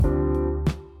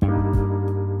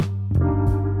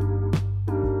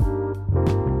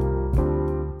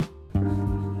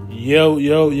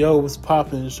Yo, what's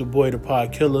poppin'? It's your boy, the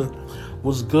Pod Killer.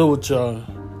 What's good with y'all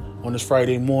on this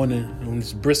Friday morning, on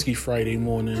this brisky Friday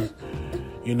morning?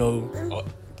 You know,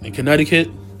 in Connecticut,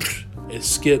 it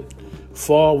skipped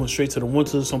fall, went straight to the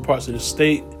winter. Some parts of the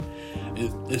state,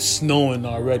 it's snowing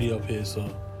already up here,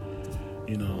 so,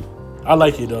 you know, I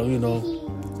like it though, you know.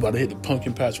 About to hit the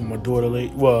pumpkin patch with my daughter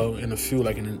in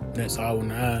the next hour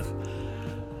and a half.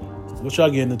 What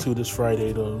y'all getting into this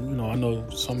Friday, though? You know, I know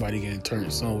somebody getting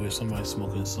turned somewhere. Somebody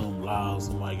smoking something loud.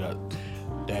 Somebody got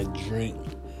that drink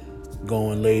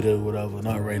going later, whatever.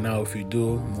 Not right now. If you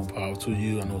do, more power to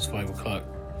you. I know it's 5 o'clock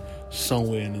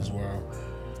somewhere in this world.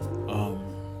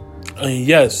 And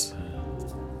yes,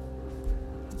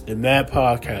 the Mad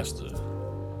Podcaster.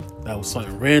 That was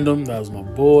something random. That was my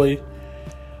boy.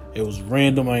 It was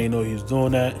random. I didn't know he was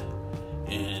doing that.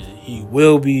 And he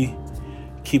will be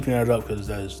keeping that up because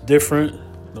that is different.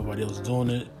 Nobody else doing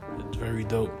it. It's very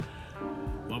dope.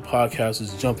 My podcast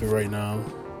is jumping right now.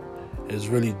 It's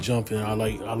really jumping. I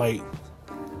like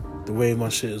the way my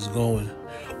shit is going.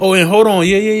 Oh, and hold on.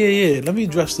 Yeah. Let me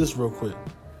address this real quick.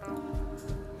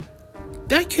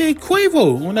 That kid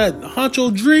Quavo on that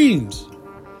Honcho Dreams.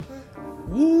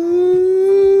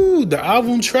 Woo! The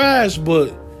album trash,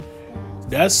 but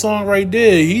that song right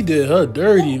there, he did her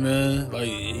dirty, man. Like,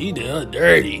 he did her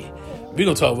dirty. We're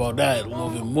going to talk about that a little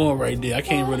bit more right there. I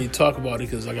can't really talk about it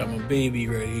because I got my baby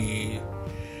right here.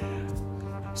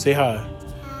 Say hi.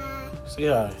 Say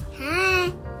hi.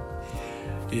 Hi.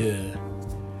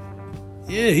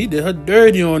 Yeah, he did her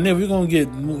dirty on there. We're going to get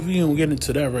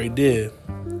into that right there.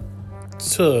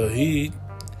 So, that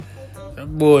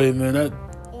boy, man, that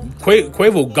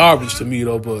Quavo garbage to me,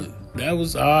 though, but that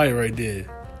was alright right there.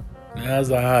 That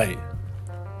was alright.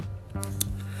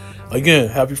 Again,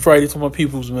 happy Friday to my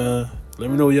peoples, man. Let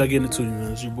me know what y'all getting into,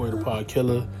 man. It's your boy, the Pod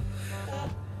Killer.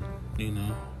 You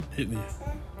know, hit me.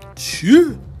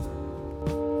 Cheer.